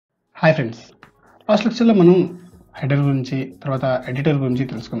Hi friends, last లెక్చర్లో మనం header గురించి తర్వాత ఎడిటర్ గురించి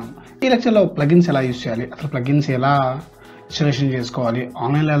తెలుసుకున్నాం. ఈ లెక్చర్లో ప్లగిన్స్ ఎలా యూజ్ చేయాలి, అసలు ప్లగిన్స్ ఎలా ఇన్స్టాలేషన్ చేసుకోవాలి,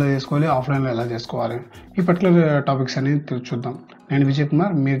 ఆన్లైన్లో ఎలా చేసుకోవాలి, ఆఫ్లైన్లో ఎలా చేసుకోవాలి, ఈ పర్టికులర్ టాపిక్స్ అనేది చూద్దాం. నేను విజయ్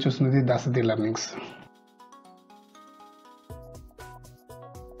కుమార్, మీరు చూస్తున్నది Dasarathi learnings.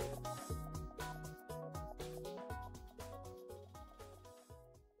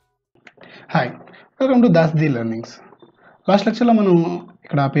 Hi, welcome to Dasarathi learnings. Last లెక్చర్లో మనం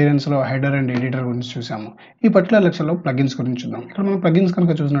ఇక్కడ అపియరెన్స్లో హెడర్ అండ్ ఎడిటర్ గురించి చూసాము. ఈ పర్టికులర్ లెక్చర్లో ప్లగిన్స్ గురించి చూద్దాం. ఇక్కడ మనం ప్లగిన్స్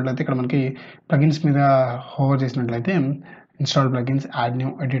కనుక చూసినట్లయితే ఇక్కడ మనకి ప్లగిన్స్ మీద హోవర్ చేసినట్లయితే install plugins, add new,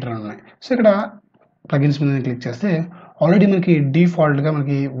 editor ఉన్నాయి. సో ఇక్కడ ప్లగిన్స్ మీద క్లిక్ చేస్తే ఆల్రెడీ మనకి డిఫాల్ట్గా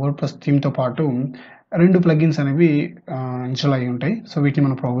మనకి వర్డ్ప్రెస్ థీమ్తో పాటు 2 ప్లగిన్స్ అనేవి ఇన్స్టాల్ అయ్యి ఉంటాయి. సో వీటిని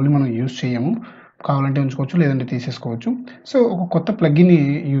మనం ప్రాబ్లీ మనం యూజ్ చేయము, కావాలంటే ఉంచుకోవచ్చు, లేదంటే తీసేసుకోవచ్చు. సో ఒక కొత్త ప్లగిన్ని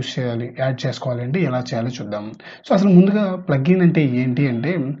యూజ్ చేయాలి, యాడ్ చేసుకోవాలి అంటే ఎలా చేయాలో చూద్దాం. సో అసలు ముందుగా ప్లగిన్ అంటే ఏంటి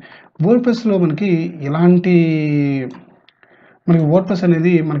అంటే, వర్డ్ప్రెస్లో మనకి వర్డ్ప్రెస్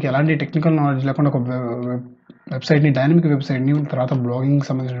అనేది మనకి ఎలాంటి టెక్నికల్ నాలెడ్జ్ లేకుండా ఒక వెబ్సైట్ని, డైనమిక్ వెబ్సైట్ని, తర్వాత బ్లాగింగ్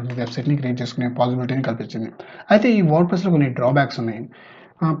సంబంధించిన వెబ్సైట్ని క్రియేట్ చేసుకునే పాసిబిలిటీని కల్పించింది. అయితే ఈ వర్డ్ప్రెస్లో కొన్ని డ్రాబ్యాక్స్ ఉన్నాయి.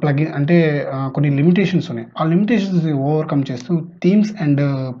 ప్లగిన్ అంటే కొన్ని లిమిటేషన్స్ ఉన్నాయి. ఆ లిమిటేషన్స్ని ఓవర్కమ్ చేస్తూ థీమ్స్ అండ్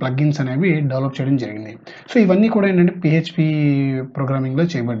ప్లగిన్స్ అనేవి డెవలప్ చేయడం జరిగింది. సో ఇవన్నీ కూడా ఏంటంటే PHP ప్రోగ్రామింగ్లో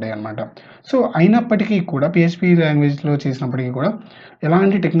చేయబడ్డాయి అన్నమాట. సో అయినప్పటికీ కూడా PHP లాంగ్వేజ్లో చేసినప్పటికీ కూడా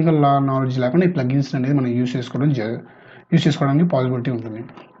ఎలాంటి టెక్నికల్ నాలెడ్జ్ లేకుండా ఈ ప్లగిన్స్ అనేది మనం యూజ్ చేసుకోవడానికి పాసిబిలిటీ ఉంటుంది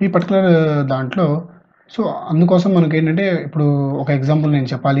ఈ పర్టికులర్ దాంట్లో. సో అందుకోసం మనకి ఏంటంటే, ఇప్పుడు ఒక ఎగ్జాంపుల్ నేను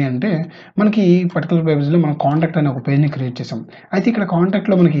చెప్పాలి అంటే, మనకి ఈ పర్టికులర్ పేజ్లో మనం కాంటాక్ట్ అనే ఒక పేజ్ని క్రియేట్ చేసాం. అయితే ఇక్కడ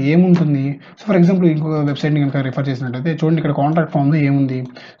కాంటాక్ట్లో మనకి ఏముంటుంది, సో ఫర్ ఎగ్జాంపుల్ ఇంకొక వెబ్సైట్ని కనుక రిఫర్ చేసినట్టయితే చూడండి, ఇక్కడ కాంటాక్ట్ ఫామ్లో ఏముంది,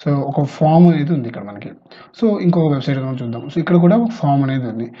 సో ఒక ఫామ్ అనేది ఉంది ఇక్కడ మనకి. సో ఇంకొక వెబ్సైట్ కనుక చూద్దాం. సో ఇక్కడ కూడా ఒక ఫామ్ అనేది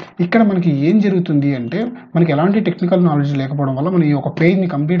ఉంది. ఇక్కడ మనకి ఏం జరుగుతుంది అంటే, మనకి ఎలాంటి టెక్నికల్ నాలెడ్జ్ లేకపోవడం వల్ల మనం ఈ ఒక పేజ్ని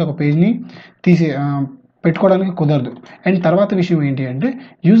ఒక పేజ్ని పెట్టుకోవడానికి కుదరదు. అండ్ తర్వాత విషయం ఏంటి అంటే,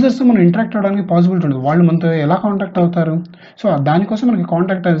 యూజర్స్ మనం ఇంటరాక్ట్ అవ్వడానికి పాసిబిలిటీ ఉండదు. వాళ్ళు మనతో ఎలా కాంటాక్ట్ అవుతారు? సో దానికోసం మనకి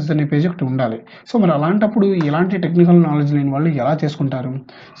కాంటాక్ట్ అస్ అనే పేజ్ ఒకటి ఉండాలి. సో మరి అలాంటప్పుడు ఎలాంటి టెక్నికల్ నాలెడ్జ్ లేని వాళ్ళు ఎలా చేసుకుంటారు?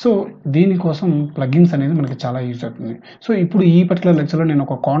 సో దీనికోసం ప్లగిన్స్ అనేది మనకి చాలా యూజ్ అవుతుంది. సో ఇప్పుడు ఈ పర్టికులర్ లెక్చర్లో నేను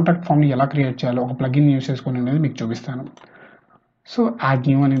ఒక కాంటాక్ట్ ఫామ్ని ఎలా క్రియేట్ చేయాలో, ఒక ప్లగిన్ యూజ్ చేసుకుని అనేది మీకు చూపిస్తాను. సో యాడ్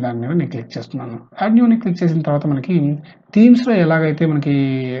న్యూ అనే దాని మీద నేను క్లిక్ చేస్తున్నాను. యాడ్ న్యూని క్లిక్ చేసిన తర్వాత మనకి థీమ్స్లో ఎలాగైతే మనకి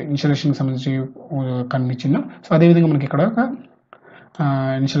ఇన్స్టాలేషన్కి సంబంధించి కనిపించిందో, సో అదేవిధంగా మనకి ఇక్కడ ఒక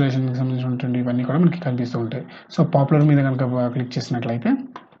ఇన్స్టాలేషన్కి సంబంధించినటువంటి ఇవన్నీ కూడా మనకి కనిపిస్తూ ఉంటాయి. సో పాపులర్ మీద కనుక క్లిక్ చేసినట్లయితే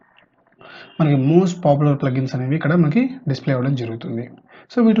మనకి మోస్ట్ పాపులర్ ప్లగిన్స్ అనేవి ఇక్కడ మనకి డిస్ప్లే అవ్వడం జరుగుతుంది.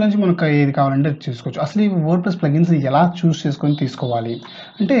 సో వీటి నుంచి మనకు ఏది కావాలంటే చూసుకోవచ్చు. అసలు ఈ వర్డ్ప్రెస్ ప్లగిన్స్ ఎలా చూస్ చేసుకొని తీసుకోవాలి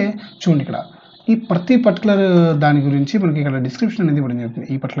అంటే, చూడండి ఇక్కడ ఈ ప్రతి పర్టికులర్ దాని గురించి మనకి ఇక్కడ డిస్క్రిప్షన్ అనేది ఇవ్వడం జరుగుతుంది.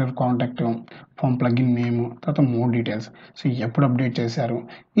 ఈ particular contact form, plugin name, తర్వాత మోర్ డీటెయిల్స్, సో ఎప్పుడు అప్డేట్ చేశారు,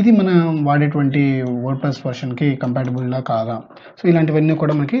 ఇది మనం వాడేటువంటి వర్డ్ప్రెస్ వర్షన్కి కంపాటబుల్లా కాదా, సో ఇలాంటివన్నీ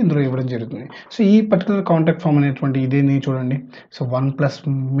కూడా మనకి ఇందులో ఇవ్వడం జరుగుతుంది. సో ఈ పర్టికులర్ కాంటాక్ట్ ఫామ్ అనేటువంటి ఇదేని చూడండి. సో 1+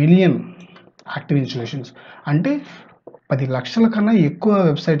 మిలియన్ యాక్టివ్ ఇన్స్టాలేషన్స్, అంటే 10 లక్షల కన్నా ఎక్కువ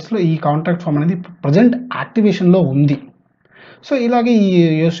వెబ్సైట్స్లో ఈ కాంటాక్ట్ ఫామ్ అనేది ప్రజెంట్ యాక్టివేషన్లో ఉంది. సో ఇలాగే ఈ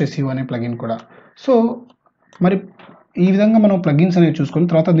యూఎస్ఎస్యూ అనే ప్లగిన్ కూడా. సో మరి ఈ విధంగా మనం ప్లగిన్స్ అనేవి చూసుకుని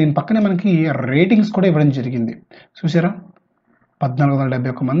తర్వాత దీని పక్కనే మనకి రేటింగ్స్ కూడా ఇవ్వడం జరిగింది. చూసారా,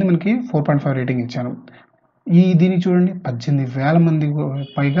 1471 మంది మనకి 4.5 రేటింగ్ ఇచ్చారు. దీనికి చూడండి 18,000 మంది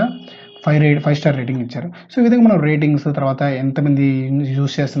పైగా 5 స్టార్ రేటింగ్ ఇచ్చారు. సో ఈ విధంగా మనం రేటింగ్స్, తర్వాత ఎంతమంది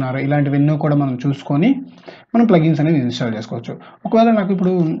యూజ్ చేస్తున్నారు, ఇలాంటివన్నీ కూడా మనం చూసుకొని మనం ప్లగిన్స్ అనేవి ఇన్స్టాల్ చేసుకోవచ్చు. ఒకవేళ నాకు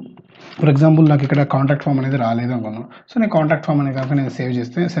ఇప్పుడు ఫర్ ఎగ్జాంపుల్ నాకు ఇక్కడ కాంటాక్ట్ ఫామ్ అనేది రాలేదు అనుకున్నాను. సో నేను కాంటాక్ట్ ఫామ్ అనేది కనుక నేను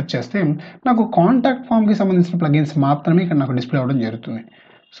సెర్చ్ చేస్తే నాకు కాంటాక్ట్ ఫామ్కి సంబంధించిన ప్లగిన్స్ మాత్రమే ఇక్కడ నాకు డిస్ప్లే అవ్వడం జరుగుతుంది.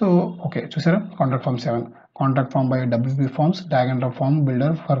 సో ఓకే, చూసారా, contact form 7, contact form by WP forms, drag and drop form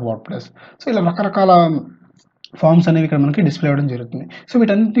builder for WordPress. So ఇలా రకరకాల ఫామ్స్ అనేవి ఇక్కడ మనకి డిస్ప్లే అవ్వడం జరుగుతుంది. సో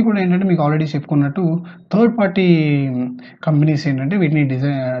వీటన్నిటి కూడా ఏంటంటే, మీకు ఆల్రెడీ చెప్పుకున్నట్టు థర్డ్ పార్టీ కంపెనీస్ ఏంటంటే వీటిని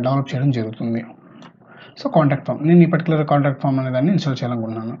డెవలప్ చేయడం జరుగుతుంది. సో కాంటాక్ట్ ఫామ్, నేను ఈ పర్టికులర్ కాంటాక్ట్ ఫామ్ అనే దాన్ని ఇన్స్టాల్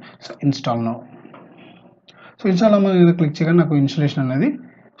చేయాలనుకుంటున్నాను. So install now. So install మీద క్లిక్ చేయగానే నాకు ఇన్స్టాలేషన్ అనేది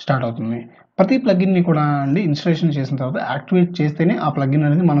స్టార్ట్ అవుతుంది. ప్రతి ప్లగిన్ని కూడా ఇన్స్టాలేషన్ చేసిన తర్వాత యాక్టివేట్ చేస్తేనే ఆ ప్లగిన్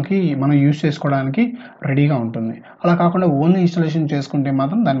అనేది మనం యూజ్ చేసుకోవడానికి రెడీగా ఉంటుంది. అలా కాకుండా ఓన్లీ ఇన్స్టాలేషన్ చేసుకుంటే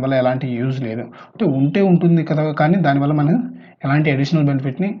మాత్రం దానివల్ల ఎలాంటి యూజ్ లేదు. అంటే ఉంటుంది కదా, కానీ దానివల్ల మనం ఎలాంటి అడిషనల్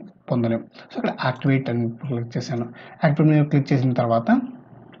బెనిఫిట్ని పొందలేము. సో ఇక్కడ యాక్టివేట్ అని క్లిక్ చేశాను. యాక్టివేట్ మీద క్లిక్ చేసిన తర్వాత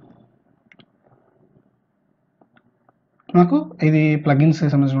నాకు ఇది ప్లగిన్స్కి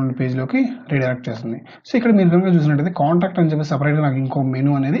సంబంధించిన పేజ్లోకి రీడైరెక్ట్ చేస్తుంది. సో ఇక్కడ మీరు కనుక చూసినట్లయితే కాంటాక్ట్ అని చెప్పి సపరేట్గా నాకు ఇంకో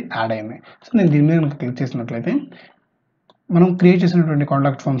మెనూ అనేది యాడ్ అయింది. సో నేను దీని మీద కనుక క్లిక్ చేసినట్లయితే మనం క్రియేట్ చేసినటువంటి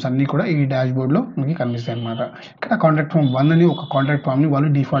కాంటాక్ట్ ఫామ్స్ అన్నీ కూడా ఈ డాష్‌బోర్డ్‌లో మనకి కనిపిస్తాయి అన్నమాట. ఇక్కడ కాంటాక్ట్ ఫామ్ 1 అని ఒక కాంటాక్ట్ ఫామ్‌ని వాళ్ళు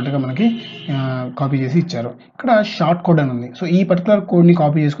డిఫాల్ట్‌గా మనకి కాపీ చేసి ఇచ్చారు. ఇక్కడ షార్ట్ కోడ్ అని ఉంది. సో, ఈ పర్టిక్యులర్ కోడ్‌ని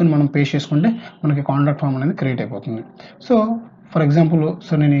కాపీ చేసుకొని మనం పేస్ట్ చేసుకుంటే మనకి కాంటాక్ట్ ఫామ్ అనేది క్రియేట్ అయిపోతుంది. సో, ఫర్ ఎగ్జాంపుల్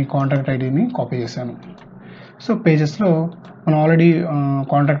నేను ఈ కాంటాక్ట్ ఐడీని కాపీ చేశాను. సో, పేజెస్‌లో మనం ఆల్రెడీ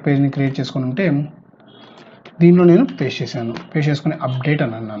కాంటాక్ట్ పేజ్‌ని క్రియేట్ చేసుకొని ఉంటే దీనిలో నేను పేస్ట్ చేశాను. పేస్ట్ చేసుకొని అప్డేట్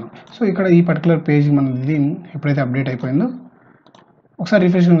అని అన్నాను. సో, ఇక్కడ ఈ పర్టిక్యులర్ పేజ్ మనది ఎప్పుడైతే అప్డేట్ అయిపోయిందో ఒకసారి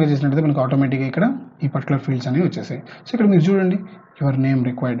రిఫ్రెష్ కనుక చేసినట్లయితే మనకు ఆటోమేటిక్‌గా ఇక్కడ ఈ పర్టిక్యులర్ ఫీల్డ్స్ అనేవి వచ్చేసాయి. సో, ఇక్కడ మీరు చూడండి your name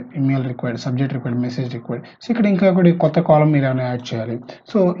required, email required, subject required, message required. So, ఇక్కడ ఇంకా ఒకటి కొత్త కాలమ్ మీరు ఏమైనా యాడ్ చేయాలి.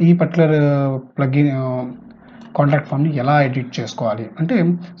 సో, ఈ పర్టిక్యులర్ ప్లగిన్ కాంటాక్ట్ ఫామ్‌ని ఎలా ఎడిట్ చేసుకోవాలి అంటే,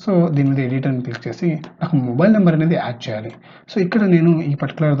 సో, దీని మీద ఎడిట్ అని క్లిక్ చేసి నాకు మొబైల్ నెంబర్ అనేది యాడ్ చేయాలి. సో, ఇక్కడ నేను ఈ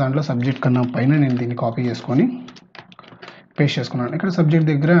పర్టిక్యులర్ దాంట్లో సబ్జెక్ట్ కన్నా పైన నేను దీన్ని కాపీ చేసుకొని పేస్ట్ చేసుకున్నాను. ఇక్కడ సబ్జెక్ట్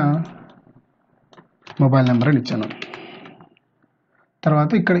దగ్గర మొబైల్ నెంబర్ అని ఇచ్చాను.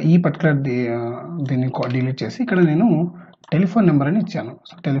 తర్వాత ఇక్కడ ఈ పర్టిక్యులర్ దీన్ని డిలీట్ చేసి ఇక్కడ నేను టెలిఫోన్ నెంబర్ అని ఇచ్చాను.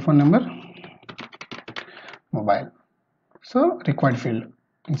 So, telephone number, mobile. So, required field,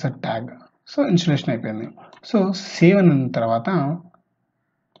 insert tag. So, installation అయిపోయింది. సో, సేవ్ అన్న తర్వాత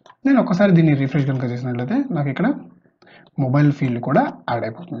నేను ఒక్కసారి దీన్ని రిఫ్రెష్ కనుక చేసినట్లయితే నాకు ఇక్కడ మొబైల్ ఫీల్డ్ కూడా యాడ్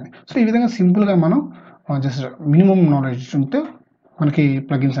అయిపోతుంది. సో, ఈ విధంగా సింపుల్‌గా మనం జస్ట్ మినిమమ్ నాలెడ్జ్ ఉంటే మనకి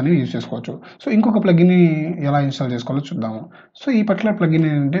ప్లగిన్స్ అనేవి యూజ్ చేసుకోవచ్చు. సో, ఇంకొక ప్లగిన్‌ని ఎలా ఇన్‌స్టాల్ చేసుకోవాలో చూద్దాము. సో, ఈ పర్టిక్యులర్ ప్లగిన్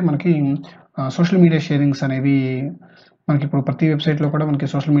ఏంటంటే మనకి సోషల్ మీడియా షేరింగ్స్ అనేవి మనకి ఇప్పుడు ప్రతి వెబ్‌సైట్‌లో కూడా మనకి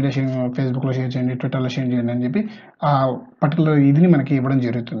సోషల్ మీడియా షేరింగ్ ఫేస్‌బుక్‌లో షేర్ చేయండి, ట్విట్టర్‌లో షేర్ చేయండి అని చెప్పి ఆ పర్టిక్యులర్ ఇదిని మనకి ఇవ్వడం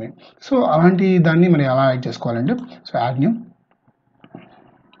జరుగుతుంది. సో, అలాంటి దాన్ని మనం ఎలా యాడ్ చేసుకోవాలంటే సో, యాడ్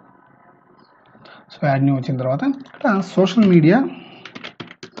న్యూ వచ్చిన తర్వాత ఇక్కడ సోషల్ మీడియా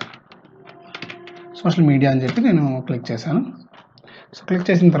అని చెప్పి నేను క్లిక్ చేశాను. సో, క్లిక్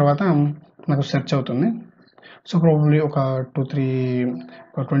చేసిన తర్వాత నాకు సెర్చ్ అవుతుంది. సో, ప్రాబబ్లీ ఒక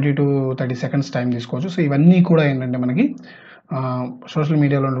 20-30 సెకండ్స్ టైం తీసుకోవచ్చు. సో, ఇవన్నీ కూడా ఏంటంటే మనకి సోషల్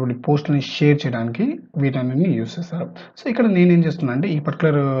మీడియాలో ఉన్నటువంటి పోస్ట్‌లని షేర్ చేయడానికి వీటన్నిటిని యూజ్ చేస్తారు. సో, ఇక్కడ నేనేం చేస్తున్నా అంటే ఈ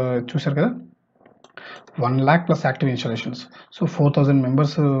పర్టిక్యులర్ చూసారు కదా 1,00,000 plus active installations. So, 4,000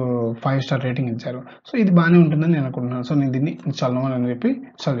 members 5 star rating ఇచ్చారు. సో, ఇది బాగానే ఉంటుందని నేను అనుకుంటున్నాను. సో, నేను దీన్ని ఇన్‌స్టాల్ నౌ అని చెప్పి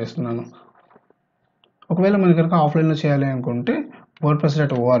ఇన్‌స్టాల్ చేస్తున్నాను. ఒకవేళ మనం కనుక ఆఫ్‌లైన్‌లో చేయాలి అనుకుంటే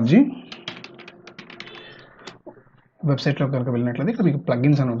wordpress.org వెబ్‌సైట్‌లో కనుక వెళ్ళినట్లయితే ఇక్కడ మీకు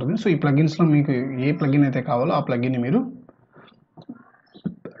ప్లగిన్స్ అని ఉంటుంది. సో, ఈ ప్లగిన్స్‌లో మీకు ఏ ప్లగిన్ అయితే కావాలో ఆ ప్లగిన్‌ని మీరు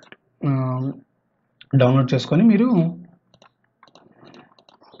డౌన్‌లోడ్ చేసుకొని మీరు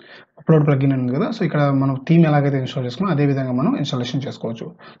అప్‌లోడ్ ప్లగిన్ ఉంది కదా! సో, ఇక్కడ మనం థీమ్ ఎలాగైతే ఇన్‌స్టాల్ చేసుకున్నామో అదే విధంగా మనం ఇన్‌స్టాలేషన్ చేసుకోవచ్చు.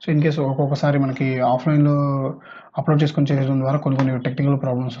 సో, ఇన్ కేస్ ఒక్కొక్కసారి మనకి ఆఫ్‌లైన్‌లో అప్‌లోడ్ చేసుకొని చేయడం ద్వారా కొన్ని టెక్నికల్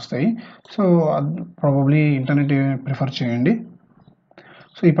ప్రాబ్లమ్స్ వస్తాయి. సో, ప్రాబబ్లీ ఇంటర్నెట్ ప్రిఫర్ చేయండి.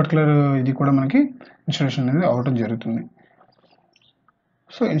 సో, ఈ పర్టిక్యులర్ ఇది కూడా మనకి ఇన్‌స్టాలేషన్ అనేది అవ్వడం జరుగుతుంది.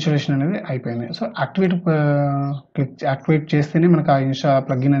 సో, ఇన్‌స్టాలేషన్ అనేది అయిపోయింది. సో, యాక్టివేట్ చేస్తేనే మనకు ఆ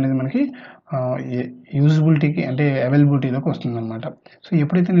ప్లగిన్ అనేది మనకి యూజబిలిటీకి అంటే అవైలబిలిటీలోకి వస్తుందన్నమాట. సో,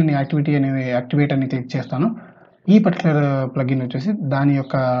 ఎప్పుడైతే నేను యాక్టివేట్ అని క్లిక్ చేస్తానో ఈ పర్టిక్యులర్ ప్లగిన్ వచ్చేసి దాని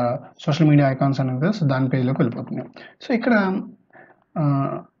యొక్క సోషల్ మీడియా ఐకాన్స్ అనేది సో, దాని పేజ్‌లోకి వెళ్ళిపోతుంది. సో, ఇక్కడ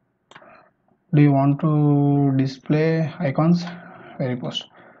do you want to display icons very post.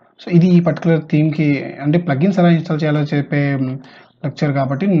 So, ఇది ఈ పర్టిక్యులర్ థీమ్‌కి అంటే ప్లగిన్స్ ఎలా ఇన్‌స్టాల్ చేయాలో చెప్పే లెక్చర్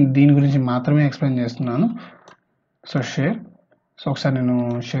కాబట్టి దీని గురించి మాత్రమే ఎక్స్‌ప్లెయిన్ చేస్తున్నాను. సో, సో, ఒకసారి నేను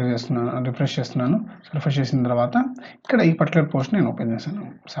రిఫ్రెష్ చేస్తున్నాను. రిఫ్రెష్ చేసిన తర్వాత ఇక్కడ ఈ పర్టిక్యులర్ పోస్ట్ నేను ఓపెన్ చేశాను.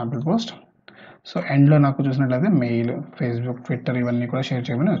 Sample post. సో, ఎండ్‌లో నాకు చూసినట్లయితే మెయిల్, ఫేస్‌బుక్, ట్విట్టర్ ఇవన్నీ కూడా షేర్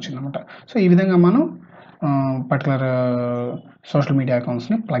చేయమని వచ్చిందన్నమాట. సో, ఈ విధంగా మనం పర్టిక్యులర్ సోషల్ మీడియా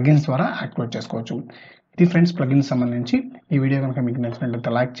అకౌంట్స్‌ని ప్లగిన్స్ ద్వారా యాక్టివేట్ చేసుకోవచ్చు. ఇది ఫ్రెండ్స్ ప్లగిన్స్ సంబంధించి. ఈ వీడియో కనుక మీకు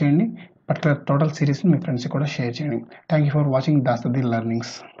నచ్చినట్లయితే లైక్ చేయండి. పర్టిక్యులర్ టోటల్ సిరీస్‌ని మీ ఫ్రెండ్స్‌కి కూడా షేర్ చేయండి. Thank you for watching Dasarathi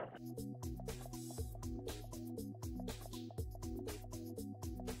learnings.